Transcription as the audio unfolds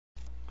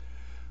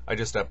I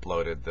just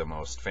uploaded the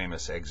most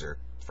famous excerpt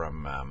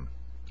from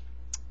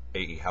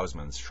A.E.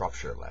 Housman's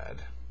Shropshire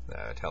Lad,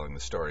 telling the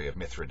story of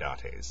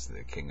Mithridates,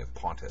 the king of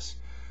Pontus,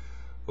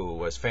 who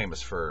was famous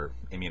for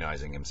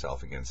immunizing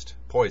himself against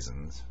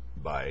poisons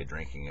by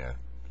drinking a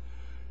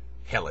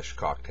hellish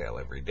cocktail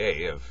every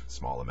day of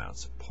small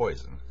amounts of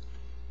poison.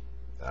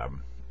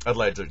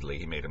 Allegedly,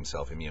 he made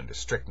himself immune to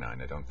strychnine.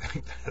 I don't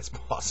think that's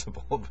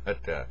possible,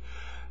 but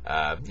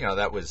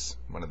that was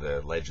one of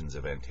the legends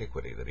of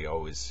antiquity, that he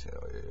always,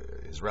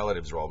 his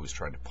relatives were always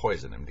trying to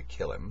poison him to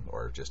kill him,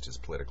 or just his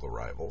political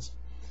rivals,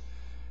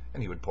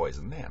 and he would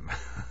poison them.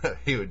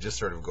 He would just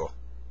sort of go,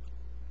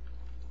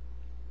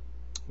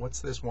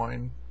 "What's this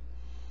wine?"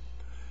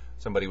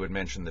 Somebody would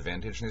mention the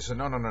vintage, and he said,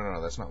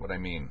 no, that's not what I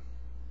mean.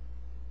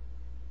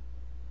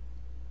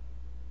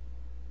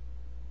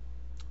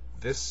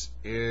 This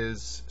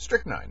is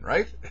strychnine,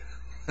 right?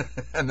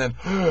 And then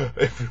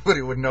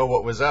everybody would know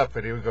what was up,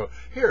 and he would go,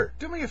 "Here,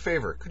 do me a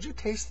favor. Could you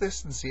taste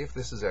this and see if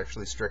this is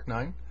actually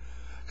strychnine?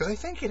 Because I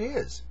think it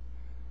is."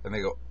 And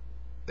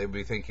they'd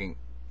be thinking,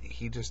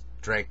 he just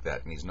drank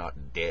that and he's not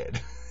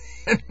dead.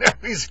 And now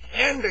he's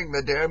handing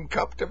the damn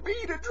cup to me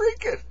to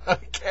drink it. I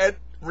can't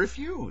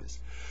refuse.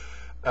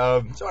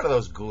 It's one of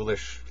those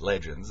ghoulish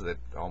legends that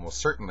almost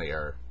certainly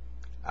are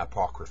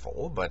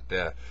apocryphal, but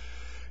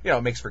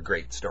it makes for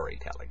great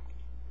storytelling.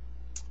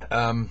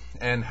 And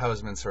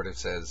Hausman sort of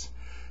says,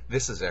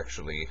 this is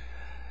actually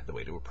the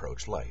way to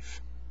approach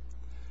life.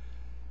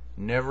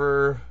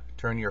 Never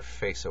turn your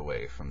face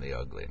away from the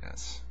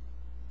ugliness.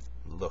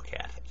 Look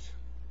at it.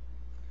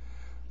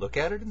 Look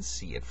at it and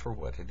see it for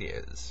what it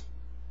is.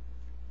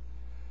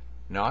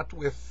 Not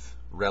with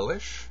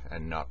relish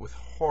and not with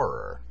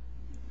horror.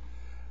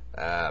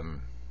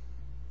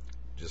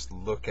 Just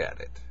look at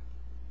it.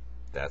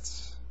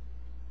 That's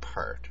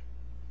part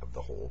of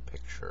the whole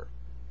picture.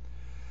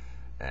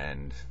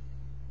 And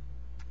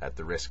at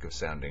the risk of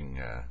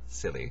sounding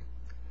silly,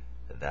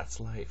 that's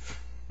life.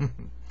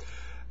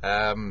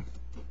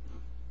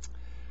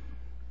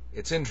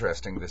 It's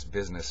interesting, this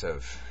business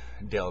of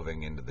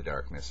delving into the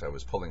darkness. I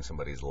was pulling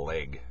somebody's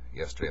leg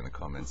yesterday in the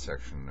comments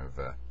section of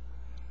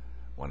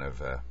one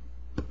of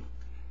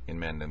in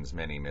Mendham's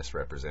many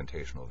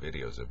misrepresentational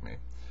videos of me.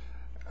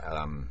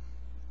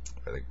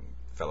 The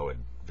fellow had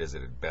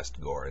visited Best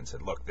Gore and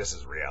said, "Look, this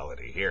is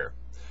reality here."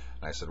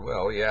 And I said,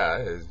 "Well,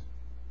 yeah,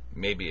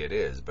 maybe it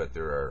is, but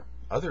there are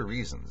other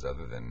reasons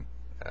other than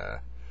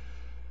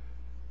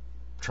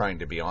trying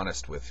to be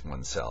honest with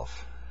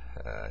oneself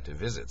to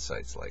visit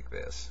sites like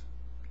this.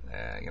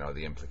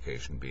 The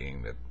implication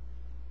being that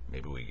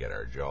maybe we get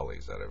our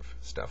jollies out of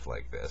stuff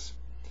like this.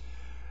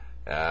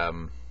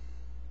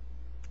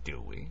 Do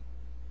we?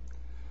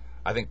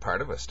 I think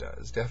part of us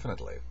does,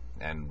 definitely.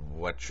 And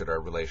what should our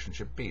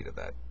relationship be to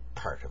that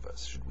part of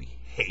us? Should we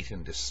hate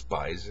and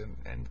despise it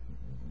and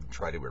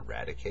try to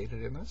eradicate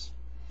it in us?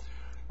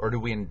 Or do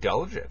we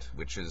indulge it,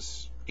 which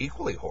is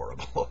equally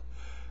horrible?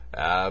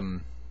 I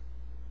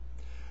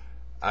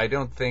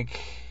don't think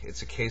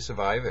it's a case of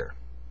either.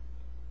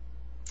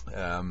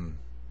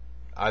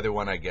 Either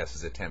one, I guess,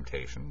 is a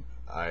temptation.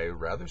 I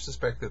rather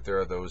suspect that there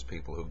are those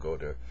people who go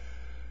to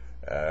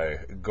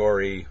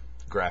gory,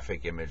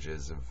 graphic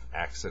images of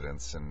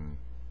accidents and,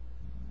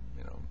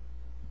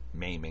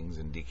 maimings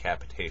and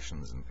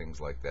decapitations and things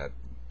like that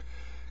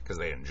because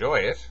they enjoy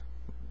it,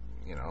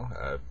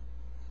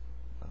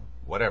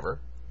 whatever.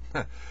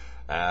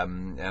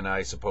 And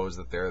I suppose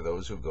that there are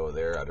those who go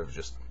there out of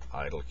just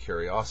idle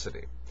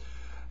curiosity.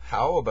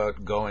 How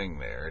about going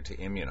there to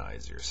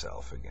immunize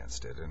yourself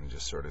against it and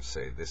just sort of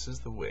say, this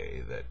is the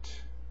way that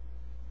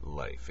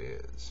life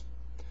is?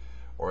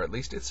 Or at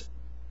least it's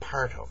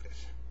part of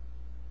it.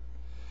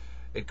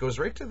 It goes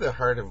right to the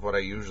heart of what I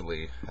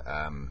usually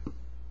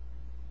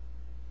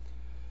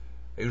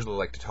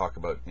like to talk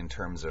about in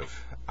terms of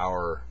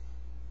our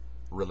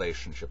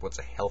relationship. What's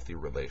a healthy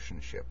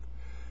relationship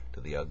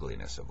to the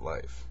ugliness of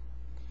life?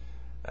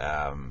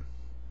 I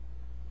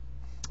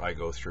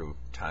go through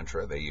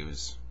Tantra. They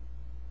use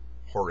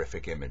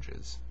horrific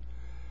images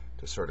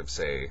to sort of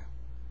say,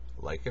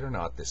 like it or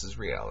not, this is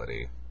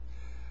reality,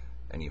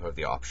 and you have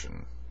the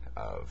option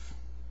of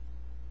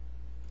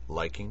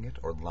liking it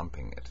or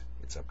lumping it.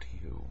 It's up to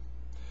you.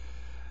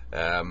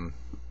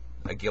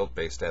 A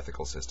guilt-based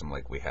ethical system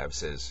like we have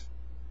says,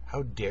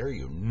 how dare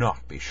you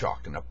not be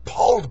shocked and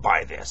appalled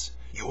by this,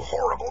 you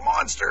horrible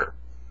monster?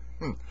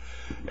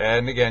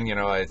 And again,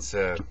 it's,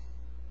 are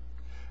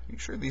you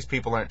sure these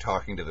people aren't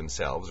talking to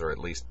themselves, or at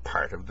least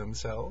part of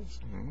themselves?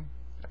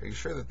 Are you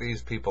sure that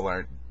these people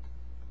aren't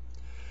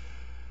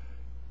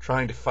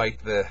trying to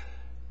fight the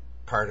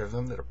part of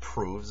them that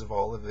approves of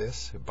all of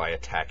this by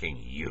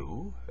attacking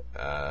you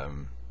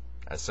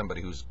as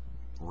somebody who's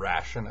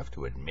rash enough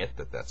to admit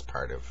that that's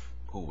part of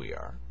who we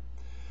are?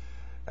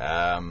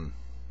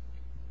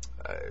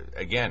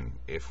 Again,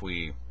 if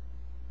we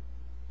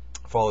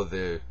follow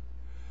the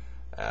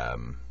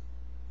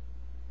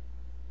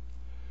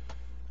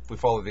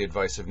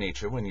advice of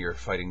Nietzsche, when you're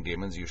fighting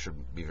demons, you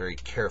should be very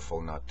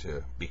careful not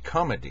to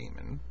become a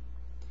demon.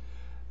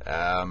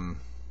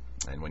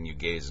 And when you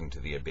gaze into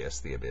the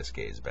abyss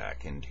gazes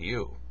back into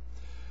you.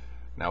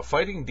 Now,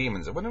 fighting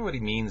demons, I wonder what he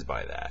means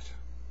by that.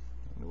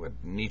 What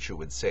Nietzsche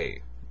would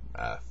say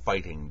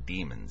fighting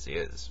demons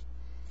is.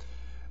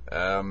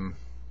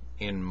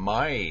 In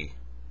my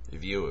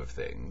view of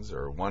things,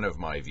 or one of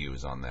my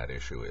views on that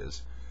issue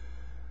is,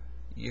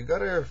 you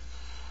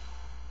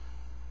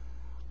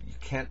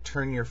can't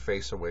turn your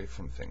face away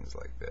from things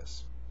like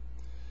this.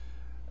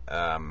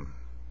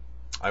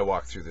 I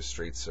walk through the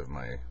streets of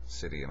my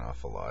city an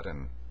awful lot,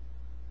 and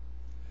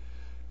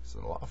there's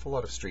an awful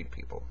lot of street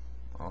people,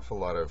 an awful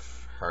lot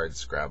of hard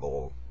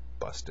scrabble,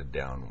 busted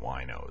down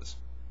winos.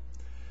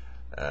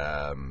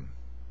 A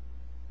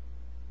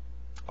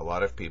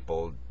lot of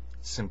people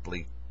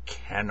simply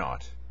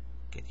cannot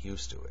get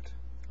used to it.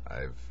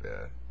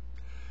 I've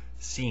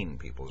seen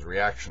people's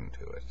reaction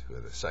to it,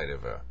 to the sight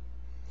of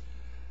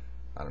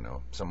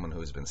someone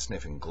who's been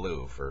sniffing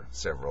glue for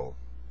several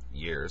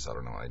years. I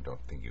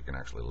don't think you can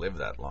actually live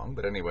that long,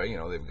 but anyway,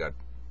 they've got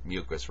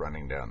mucus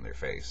running down their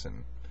face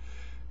and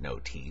no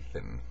teeth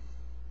and,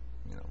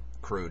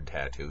 crude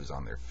tattoos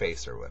on their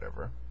face or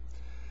whatever.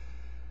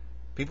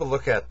 People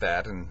look at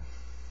that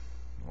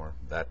or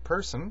that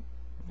person,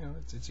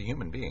 it's a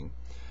human being,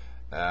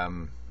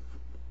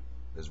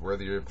 as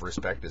worthy of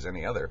respect as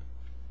any other.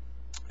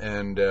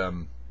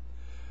 And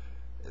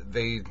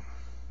they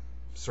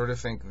sort of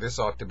think this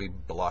ought to be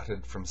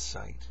blotted from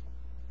sight.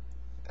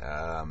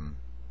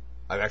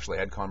 I've actually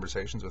had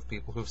conversations with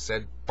people who've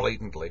said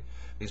blatantly,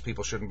 these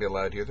people shouldn't be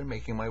allowed here, they're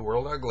making my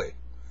world ugly.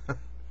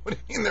 What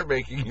do you mean they're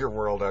making your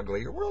world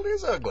ugly? Your world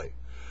is ugly.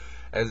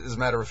 As a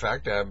matter of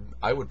fact,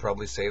 I would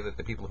probably say that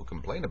the people who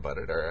complain about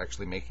it are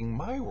actually making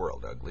my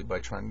world ugly by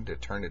trying to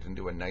turn it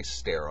into a nice,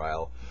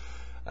 sterile,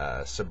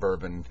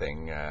 suburban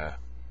thing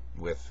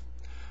with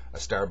a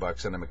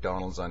Starbucks and a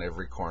McDonald's on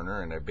every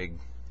corner and a big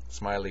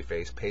smiley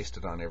face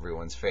pasted on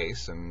everyone's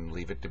face, and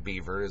leave it to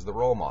Beaver as the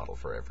role model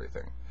for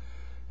everything.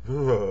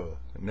 No,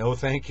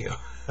 thank you.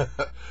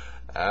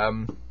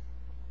 I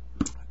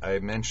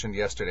mentioned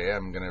yesterday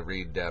I'm going to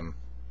read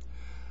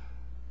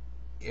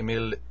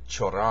Emile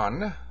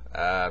Cioran.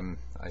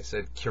 I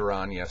said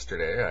Curan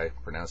yesterday. I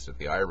pronounced it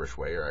the Irish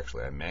way, or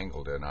actually I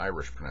mangled an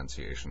Irish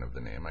pronunciation of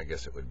the name. I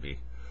guess it would be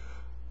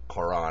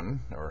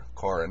Coran or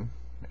Coran,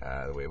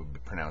 the way it would be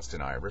pronounced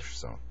in Irish.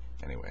 So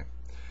anyway,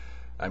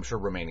 I'm sure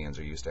Romanians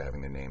are used to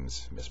having their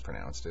names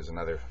mispronounced. There's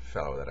another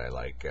fellow that I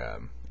like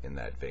in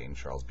that vein,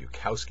 Charles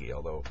Bukowski,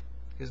 although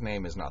his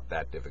name is not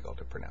that difficult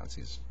to pronounce.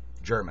 He's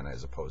German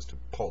as opposed to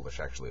Polish,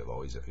 actually,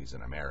 although he's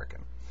an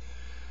American.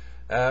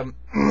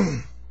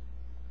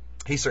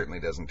 He certainly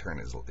doesn't turn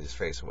his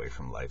face away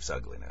from life's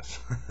ugliness.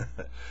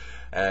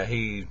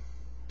 He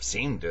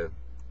seemed to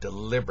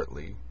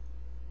deliberately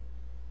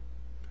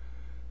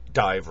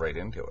dive right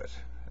into it.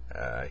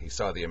 He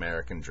saw the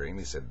American dream.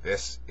 He said,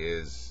 this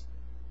is,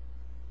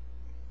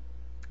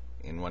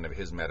 in one of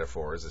his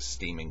metaphors, a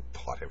steaming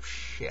pot of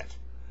shit.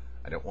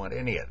 I don't want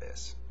any of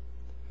this.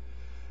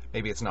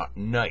 Maybe it's not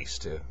nice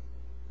to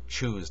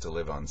choose to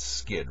live on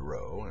Skid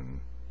Row and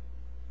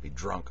be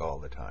drunk all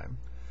the time,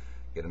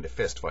 get into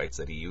fistfights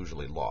that he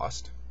usually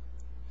lost.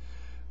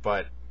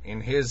 But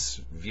in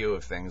his view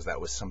of things, that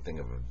was something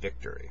of a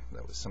victory.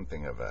 That was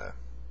something of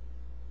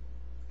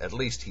at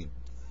least he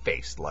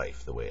faced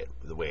life the way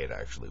it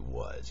actually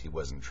was. He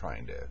wasn't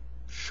trying to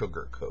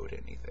sugarcoat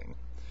anything.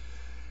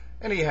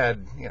 And he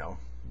had,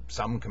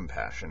 some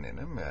compassion in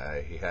him.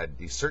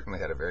 He certainly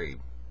had a very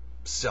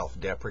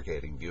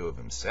self-deprecating view of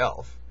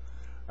himself.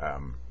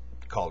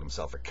 Called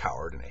himself a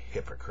coward and a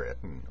hypocrite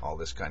and all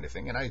this kind of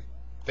thing. And I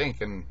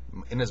think, in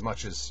as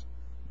much as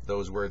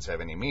those words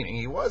have any meaning,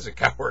 he was a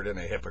coward and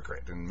a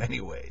hypocrite in many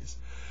ways.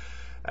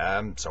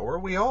 So are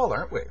we all,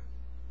 aren't we?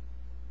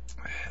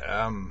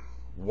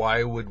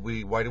 Why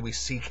do we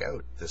seek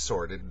out the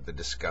sordid, the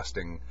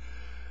disgusting,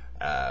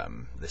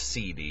 the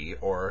seedy,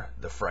 or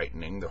the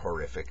frightening, the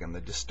horrific, and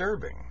the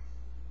disturbing?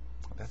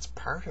 That's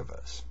part of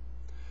us.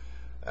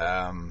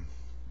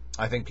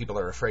 I think people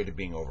are afraid of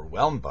being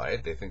overwhelmed by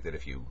it. They think that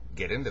if you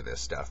get into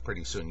this stuff,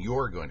 pretty soon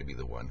you're going to be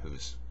the one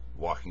who's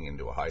walking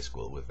into a high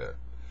school with a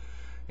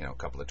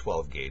couple of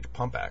 12-gauge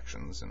pump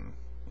actions and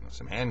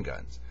some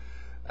handguns.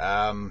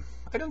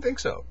 I don't think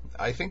so.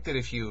 I think that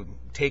if you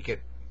take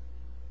it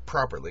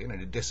properly and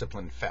in a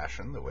disciplined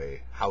fashion, the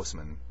way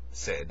Haussmann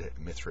said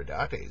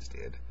Mithridates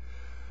did,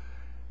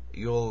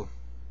 you'll,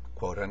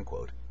 quote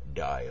unquote,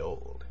 die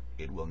old.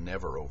 It will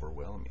never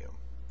overwhelm you.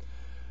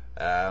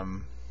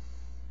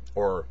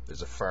 Or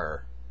there's a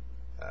far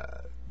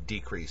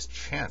decreased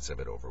chance of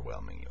it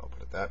overwhelming you, I'll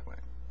put it that way.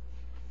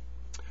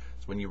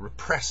 It's when you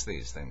repress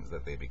these things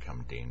that they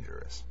become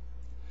dangerous.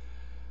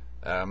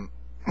 I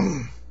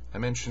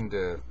mentioned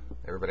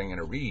everybody I'm going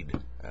to read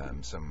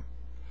some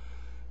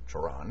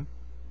Choran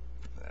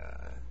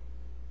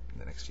in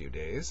the next few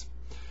days.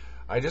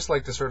 I just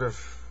like to sort of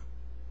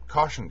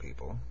caution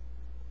people.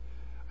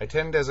 I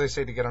tend, as I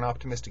say, to get an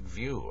optimistic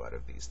view out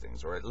of these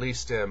things, or at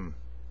least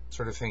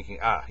sort of thinking,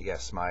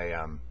 yes,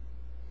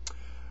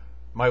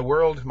 my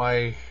world,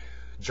 my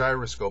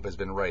gyroscope has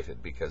been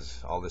righted because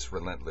all this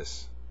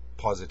relentless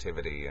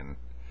positivity and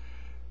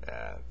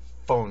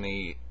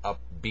phony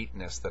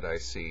upbeatness that I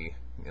see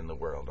in the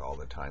world all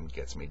the time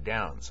gets me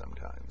down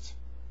sometimes.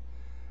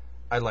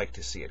 I like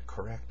to see it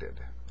corrected.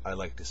 I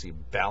like to see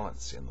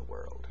balance in the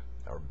world,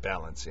 or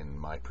balance in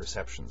my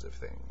perceptions of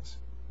things.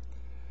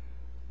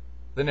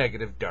 The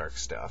negative, dark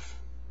stuff,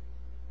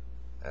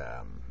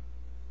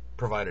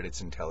 provided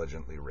it's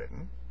intelligently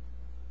written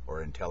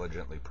or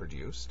intelligently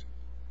produced,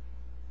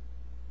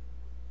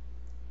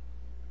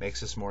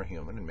 makes us more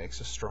human and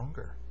makes us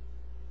stronger.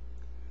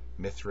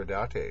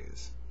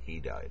 Mithridates, he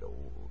died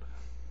old.